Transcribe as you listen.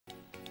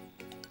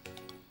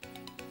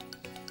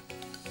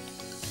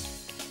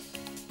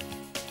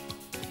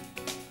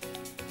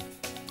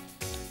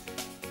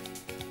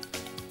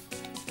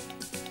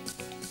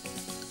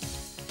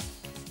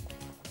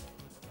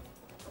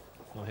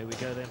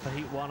Go then for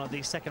Heat 1 of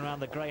the second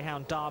round, the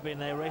Greyhound Derby, and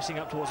they're racing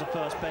up towards the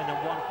first bend,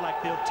 and one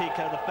Flagfield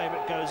Tico, the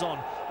favourite, goes on.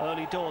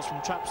 Early doors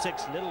from trap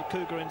 6, Little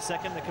Cougar in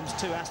second, there comes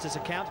 2 Astis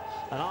Account,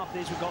 and after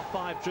these we've got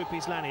 5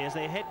 Droopy's Lanny. As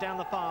they head down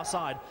the far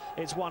side,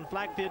 it's 1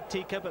 Flagfield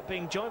Tico, but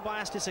being joined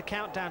by Astis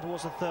Account down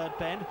towards the third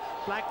bend.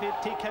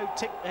 Flagfield Tico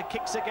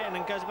kicks again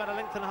and goes about a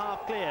length and a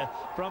half clear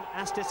from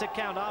Astis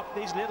Account. After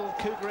these, Little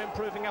Cougar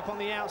improving up on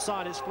the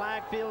outside. It's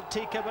Flagfield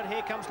Tico, but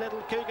here comes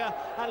Little Cougar,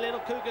 and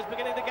Little Cougar's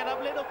beginning to get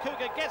up. Little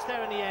Cougar gets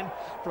there in the end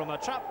from a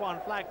trap 1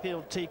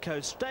 Flagfield Tico,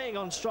 staying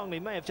on strongly,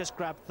 may have just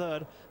grabbed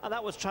third, and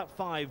that was trap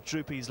 5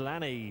 Droopy's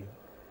Lanny.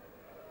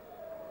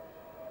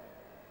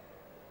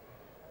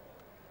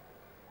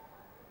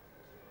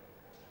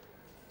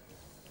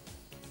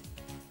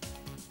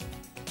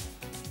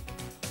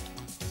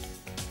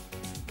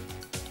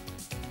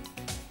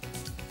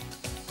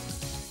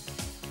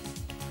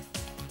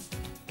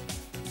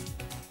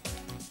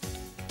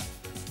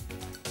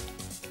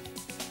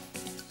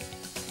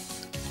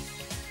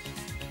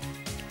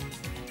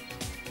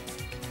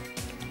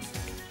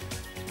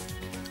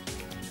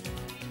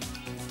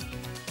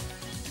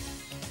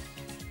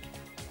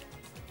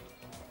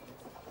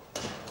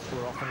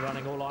 We're off and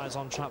running, all eyes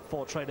on trap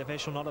 4 Trade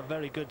Official. Not a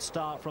very good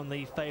start from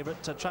the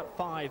favourite to trap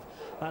 5.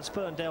 That's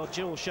Ferndale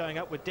Jewel showing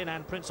up with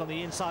Dinan Prince on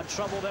the inside.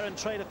 Trouble there, and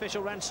Trade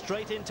Official ran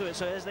straight into it.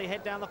 So as they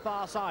head down the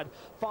far side,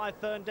 5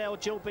 Ferndale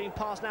Jewel being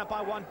passed now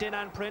by 1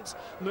 Dinan Prince.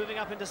 Moving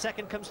up into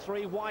second comes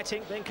 3 White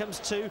Ink, then comes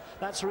 2.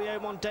 That's Rio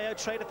Mondeo.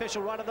 Trade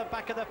Official right at the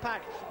back of the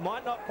pack.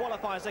 Might not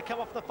qualify as they come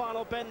off the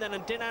final bend then,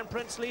 and Dinan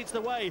Prince leads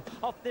the way.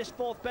 Off this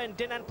fourth bend,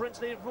 Dinan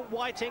Prince leads from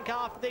White Ink.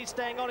 After these,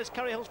 staying on is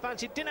Curry Hill's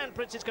Fancy. Dinan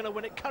Prince is going to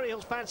win it. Curry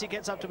Hill's Fancy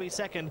gets up to be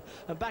second,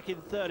 and back in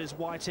third is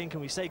White Ink,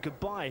 and we say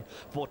goodbye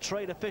for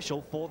Trade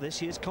Official for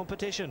this year's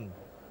competition.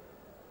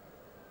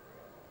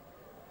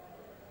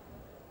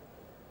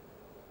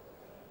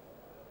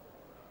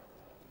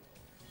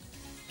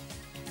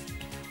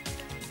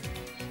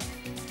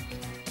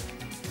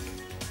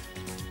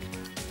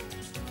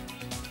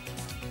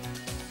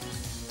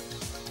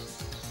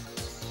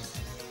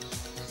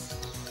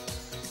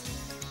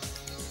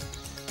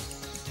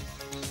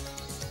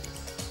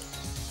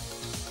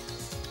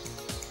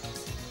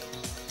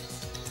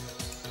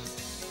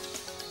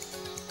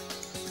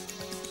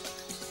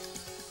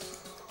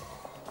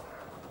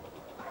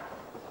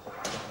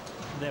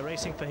 They're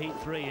racing for Heat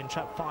 3 in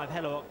trap 5,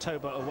 Hello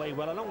October away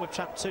well, along with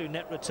trap 2,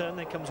 Net Return.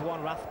 Then comes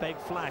 1 Rathbeg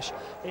Flash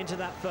into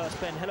that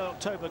first bend. Hello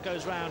October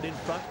goes round in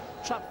front.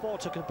 Trap 4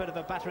 took a bit of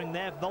a battering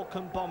there.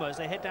 Vulcan Bomber as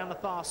they head down the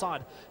far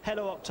side.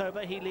 Hello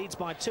October, he leads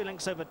by 2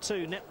 lengths over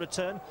 2. Net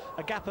Return,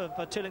 a gap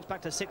of 2 lengths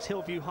back to 6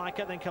 Hillview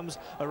Hiker. Then comes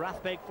a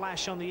Rathbeg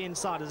Flash on the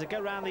inside as they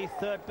go round the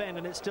third bend,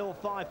 and it's still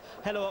 5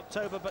 Hello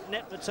October, but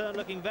Net Return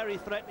looking very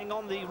threatening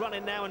on the run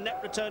in now, and Net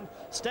Return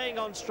staying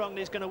on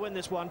strongly is going to win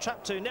this one.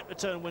 Trap 2, Net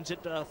Return wins it.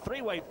 A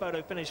 3-way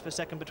photo finish for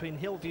second between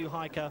Hillview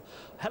Hiker,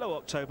 Hello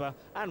October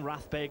and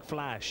Rathbeg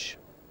Flash.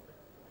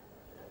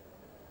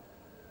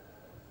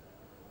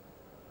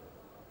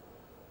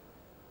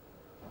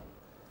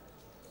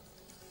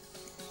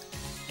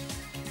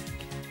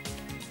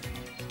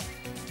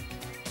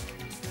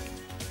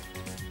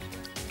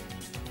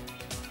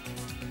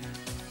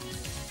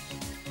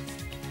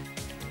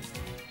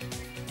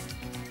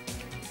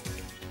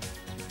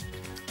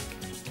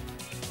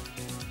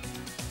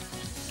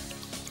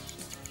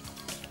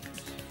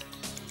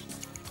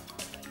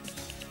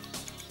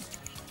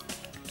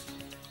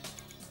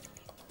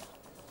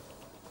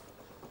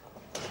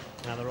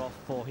 Now they're off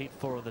for Heat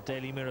 4 of the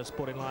Daily Mirror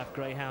Sporting Life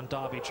Greyhound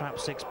Derby. Trap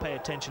 6, pay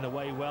attention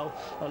away well,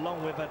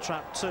 along with a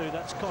trap 2.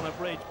 That's Connor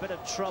Bridge. Bit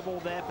of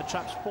trouble there for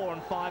traps 4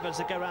 and 5 as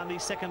they go around the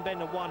second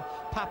bend of 1.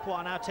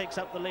 Papua now takes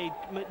up the lead,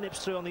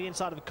 nips through on the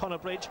inside of Connor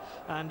Bridge,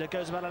 and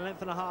goes about a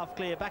length and a half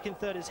clear. Back in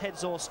third is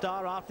Heads or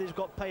Star. After he's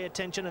got pay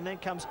attention, and then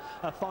comes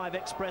a 5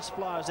 Express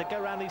Flyer as they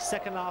go around the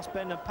second last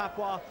bend, and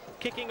Papua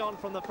kicking on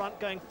from the front,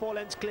 going 4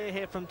 lengths clear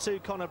here from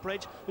 2 Connor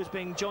Bridge, who's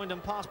being joined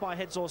and passed by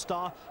Heads or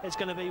Star. It's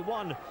going to be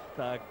 1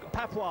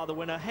 Papua the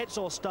winner. Heads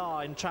or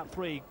Star in trap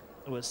 3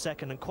 was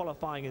second, and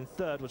qualifying in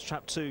third was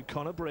trap 2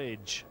 Connor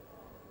Bridge.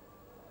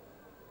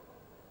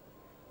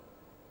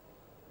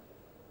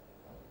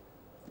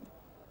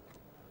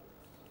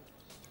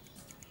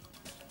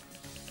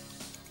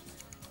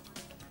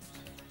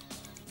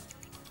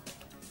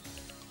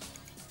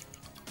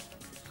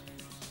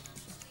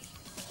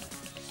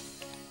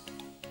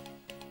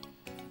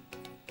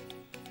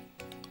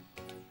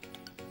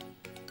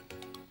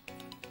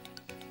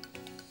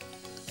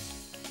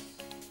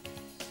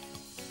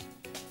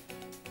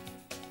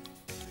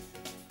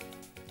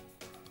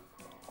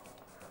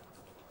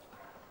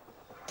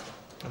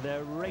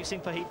 They're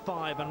racing for Heat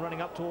 5 and running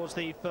up towards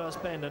the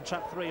first bend, and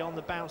trap 3 on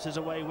the bounces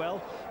away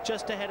well.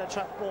 Just ahead of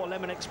trap 4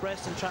 Lemon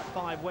Express and trap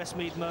 5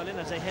 Westmead Merlin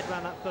as they head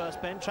round that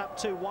first bend. Trap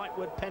 2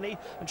 Whitewood Penny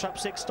and trap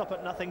 6 Stop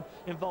at Nothing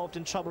involved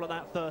in trouble at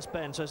that first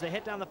bend. So as they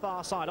head down the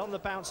far side, on the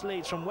bounce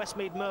leads from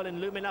Westmead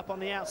Merlin looming up on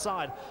the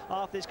outside.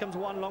 After this comes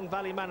 1 Long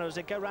Valley Manor as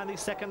they go round the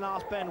second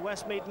last bend.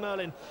 Westmead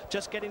Merlin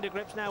just getting to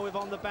grips now with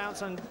on the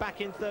bounce, and back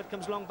in third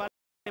comes Long Valley.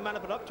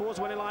 Manor, but up towards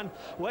the winning line.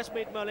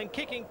 Westmead Merlin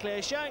kicking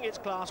clear, showing its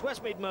class.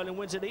 Westmead Merlin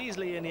wins it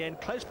easily in the end,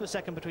 close for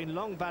second between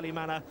Long Valley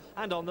Manor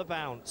and On the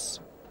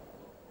Bounce.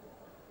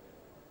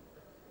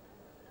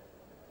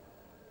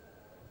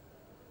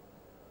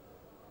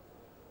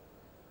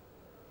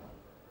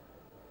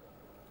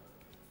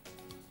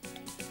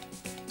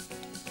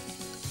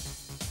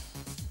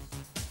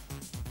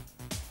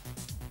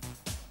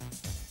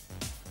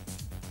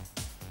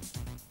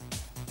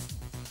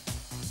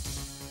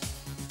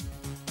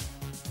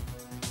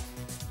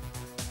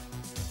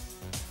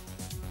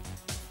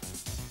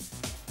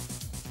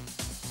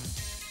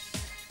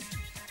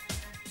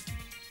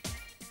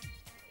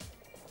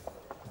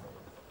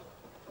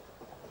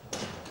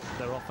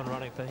 They're off and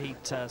running for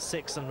heat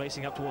 6 and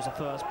racing up towards the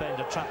first bend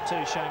of trap 2,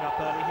 showing up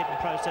early, hidden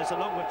process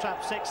along with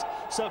trap 6,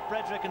 Sir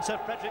Frederick, and Sir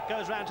Frederick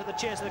goes round to the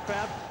cheers of the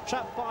crowd.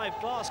 Trap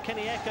 5, Glass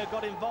Kenny Echo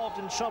got involved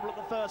in trouble at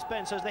the first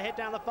bend, so as they head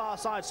down the far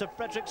side, Sir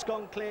Frederick's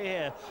gone clear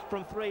here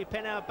from 3,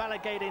 Penhour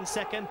Balagate in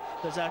second.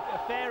 There's a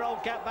fair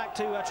old gap back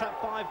to trap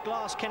 5,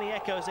 Glass Kenny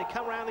Echo. As they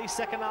come around the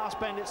second last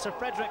bend, it's Sir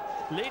Frederick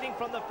leading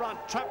from the front,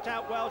 trapped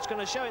out well. It's going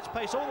to show its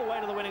pace all the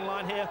way to the winning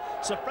line here.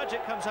 Sir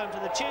Frederick comes home to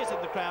the cheers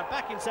of the crowd.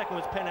 Back in second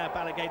was Penhour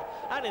Balagate,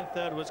 and in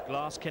third was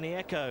Glass Kenny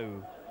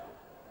Echo.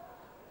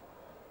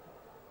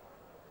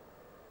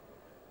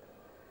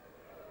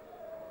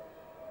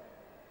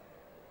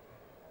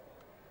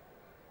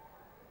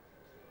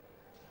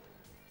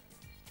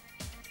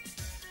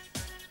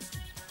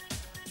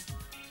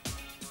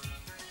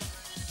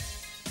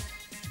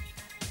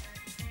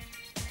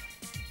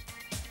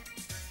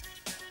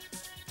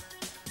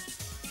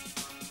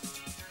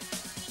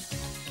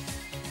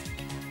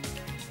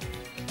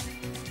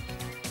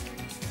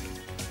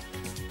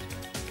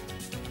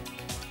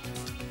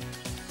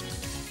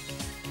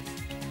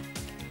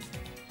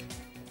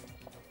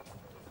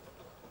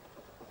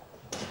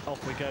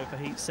 Off we go for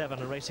heat 7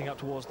 and racing up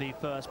towards the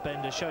first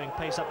bender, showing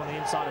pace up on the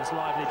inside is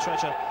Lively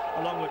Treasure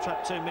along with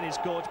trap 2 Minnie's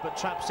Gorge, but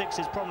trap 6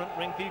 is prominent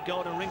Ringview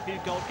Gold, and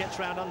Ringview Gold gets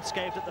round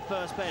unscathed at the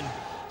first bend.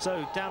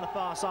 So down the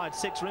far side,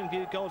 6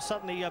 Ringview Gold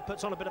suddenly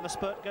puts on a bit of a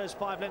spurt, goes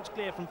 5 lengths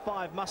clear from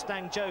 5.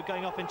 Mustang Joe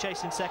going off in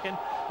chase in second,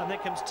 and then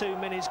comes 2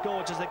 Minnie's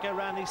Gorge as they go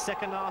round the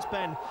second last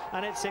bend,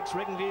 and it's 6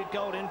 Ringview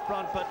Gold in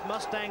front, but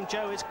Mustang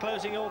Joe is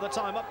closing all the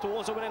time up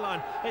towards the winning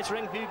line. It's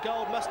Ringview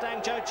Gold,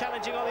 Mustang Joe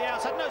challenging on the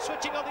outside, no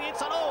switching on the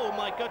inside. Oh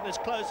my goodness,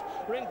 close.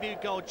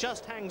 Ringview Gold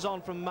just hangs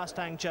on from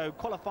Mustang Joe.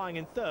 Qualifying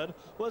in third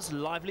was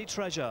Lively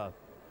Treasure.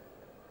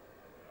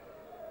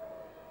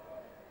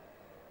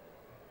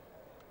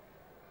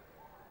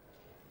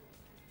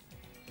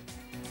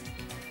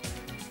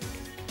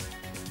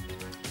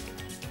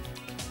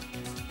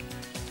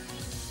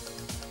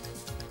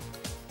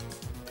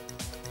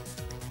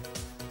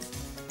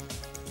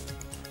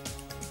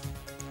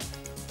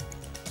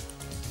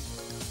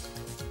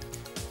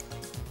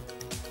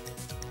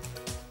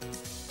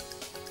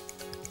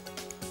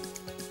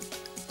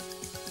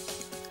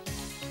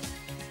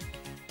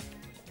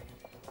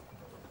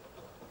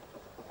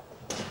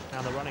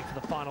 Now they're running for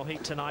the final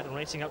heat tonight and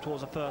racing up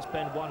towards the first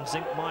bend. 1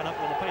 Zinc Mine up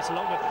with the pace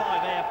along with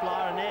 5 Air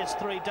Flyer, and there's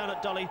 3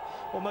 Donut Dolly,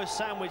 almost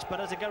sandwiched,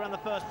 but as they go around the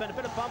first bend, a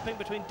bit of bumping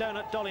between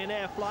Donut Dolly and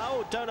Air Flyer.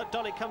 Oh, Donut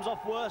Dolly comes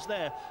off worse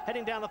there,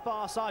 heading down the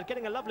far side,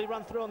 getting a lovely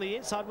run through on the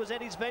inside was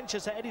Eddie's Venture.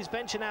 So Eddie's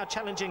Venture now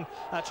challenging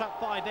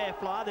trap 5 Air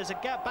Flyer. There's a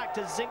gap back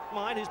to Zinc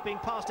Mine, who's being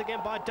passed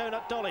again by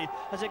Donut Dolly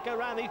as they go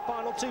around the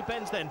final 2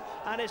 bends then,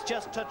 and it's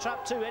just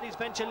trap 2 Eddie's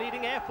Venture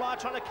leading. Air Flyer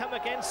trying to come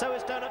again, so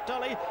is Donut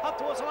Dolly up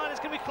towards the line. It's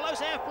going to be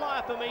close. Air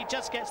Flyer for me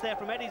just gets there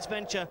from Eddie's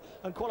Venture,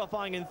 and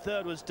qualifying in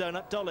third was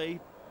Donut Dolly.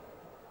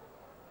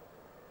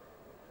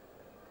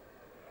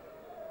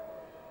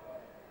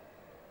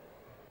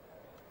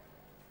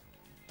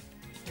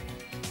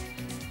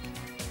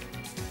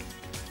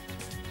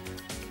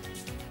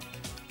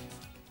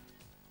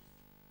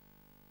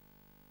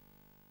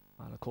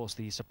 And of course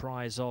the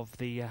surprise of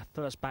the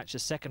first batch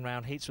of second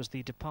round heats was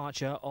the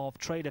departure of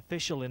Trade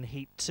Official in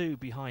heat 2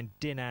 behind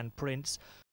Din and Prince.